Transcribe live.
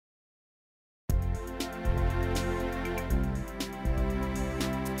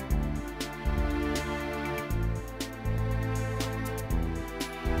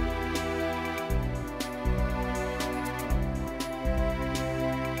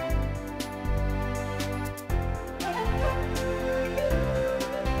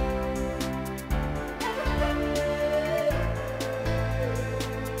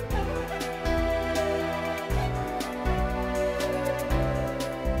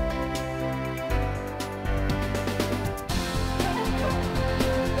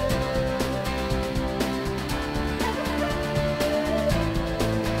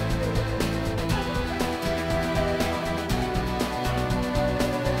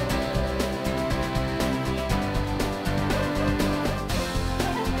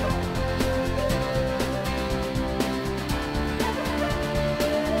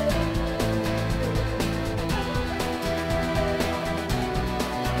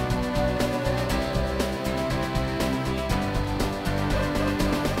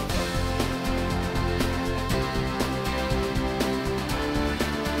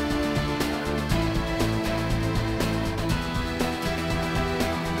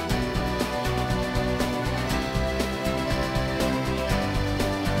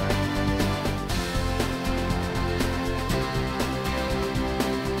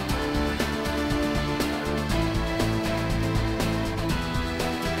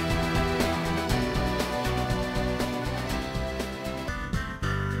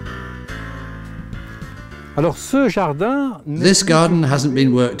This garden hasn't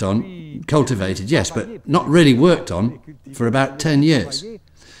been worked on, cultivated, yes, but not really worked on for about 10 years.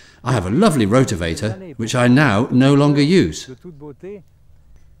 I have a lovely rotivator, which I now no longer use.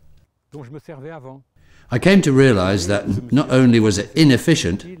 I came to realize that not only was it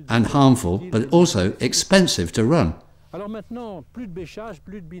inefficient and harmful, but also expensive to run.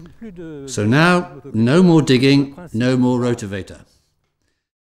 So now, no more digging, no more rotivator.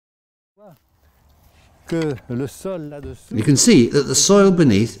 You can see that the soil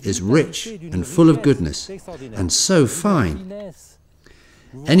beneath is rich and full of goodness, and so fine.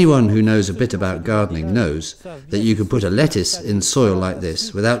 Anyone who knows a bit about gardening knows that you can put a lettuce in soil like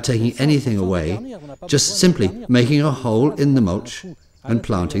this without taking anything away, just simply making a hole in the mulch and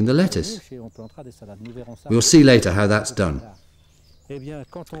planting the lettuce. We'll see later how that's done.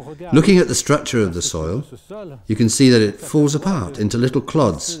 Looking at the structure of the soil, you can see that it falls apart into little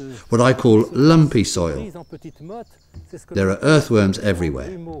clods, what I call lumpy soil. There are earthworms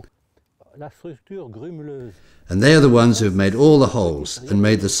everywhere. And they are the ones who have made all the holes and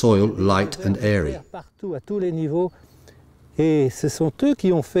made the soil light and airy.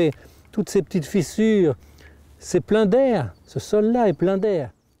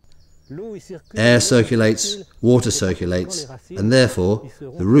 Air circulates, water circulates, and therefore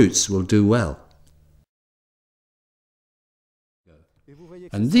the roots will do well.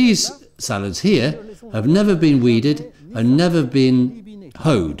 And these salads here have never been weeded and never been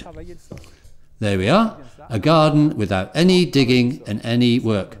hoed. There we are, a garden without any digging and any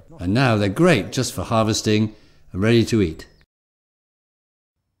work. And now they're great just for harvesting and ready to eat.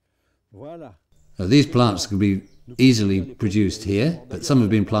 Now, these plants can be easily produced here, but some have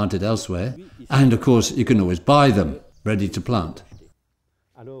been planted elsewhere. And of course, you can always buy them ready to plant.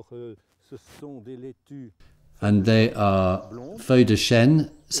 And they are feuilles de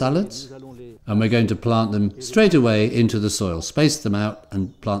chêne salads, and we're going to plant them straight away into the soil, space them out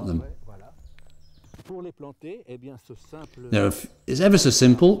and plant them. It's ever so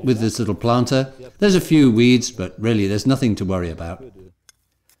simple with this little planter. There's a few weeds, but really there's nothing to worry about.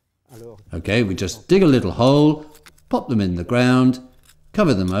 Okay, we just dig a little hole, pop them in the ground,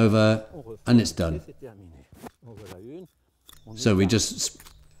 cover them over, and it's done. So we just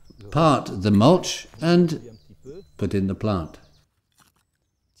part the mulch and put in the plant.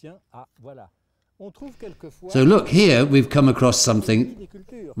 So look, here we've come across something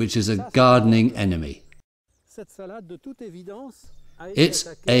which is a gardening enemy. It's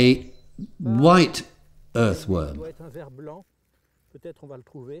a white earthworm.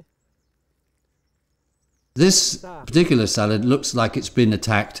 This particular salad looks like it's been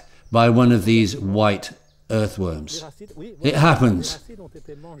attacked by one of these white earthworms. It happens.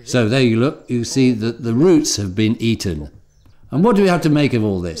 So there you look, you see that the roots have been eaten. And what do we have to make of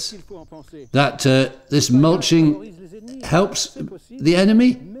all this? That this mulching helps the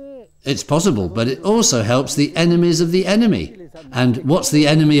enemy? It's possible, but it also helps the enemies of the enemy. And what's the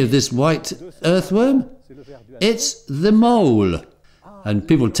enemy of this white earthworm? It's the mole. And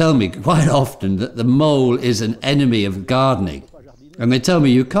people tell me quite often that the mole is an enemy of gardening. And they tell me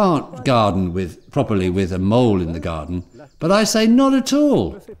you can't garden properly with a mole in the garden. But I say not at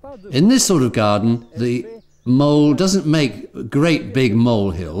all. In this sort of garden, the mole doesn't make great big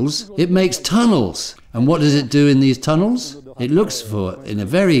molehills. It makes tunnels. And what does it do in these tunnels? It looks for, in a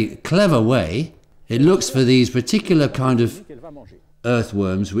very clever way, it looks for these particular kind of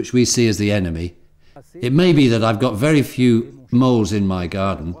earthworms which we see as the enemy. It may be that I've got very few moles in my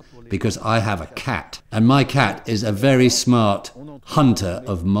garden because I have a cat, and my cat is a very smart hunter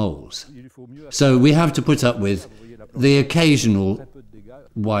of moles. So we have to put up with the occasional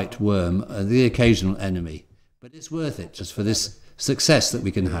white worm, the occasional enemy. But it's worth it just for this success that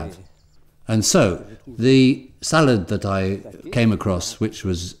we can have. And so the salad that I came across, which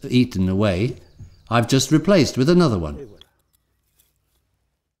was eaten away, I've just replaced with another one.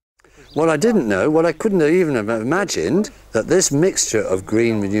 What I didn't know, what I couldn't even have imagined, that this mixture of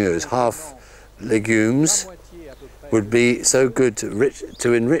green manures, half legumes, would be so good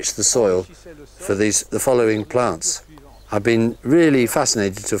to enrich the soil for the following plants. I've been really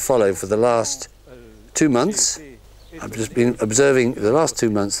fascinated to follow for the last 2 months. I've just been observing the last 2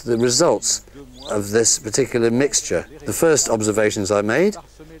 months the results of this particular mixture. The first observations I made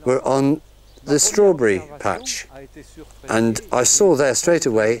were on the strawberry patch, and I saw there straight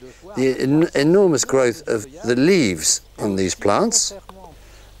away the enormous growth of the leaves on these plants,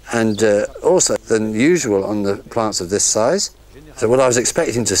 and also than usual on the plants of this size. So what I was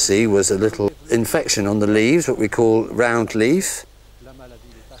expecting to see was a little infection on the leaves, what we call round leaf,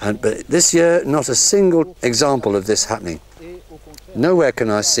 but this year not a single example of this happening. Nowhere can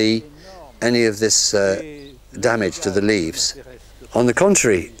I see any of this damage to the leaves. On the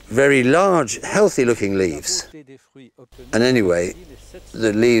contrary, very large, healthy-looking leaves. And anyway,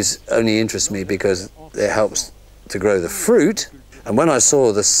 the leaves only interest me because it helps to grow the fruit. And when I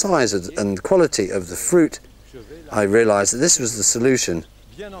saw the size and quality of the fruit, I realized that this was the solution.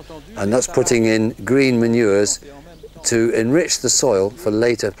 And that's putting in green manures to enrich the soil for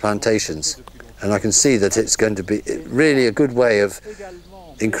later plantations. And I can see that it's going to be really a good way of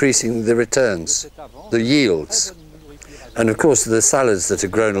increasing the returns, the yields. And of course the salads that are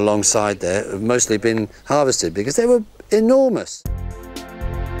grown alongside there have mostly been harvested because they were enormous.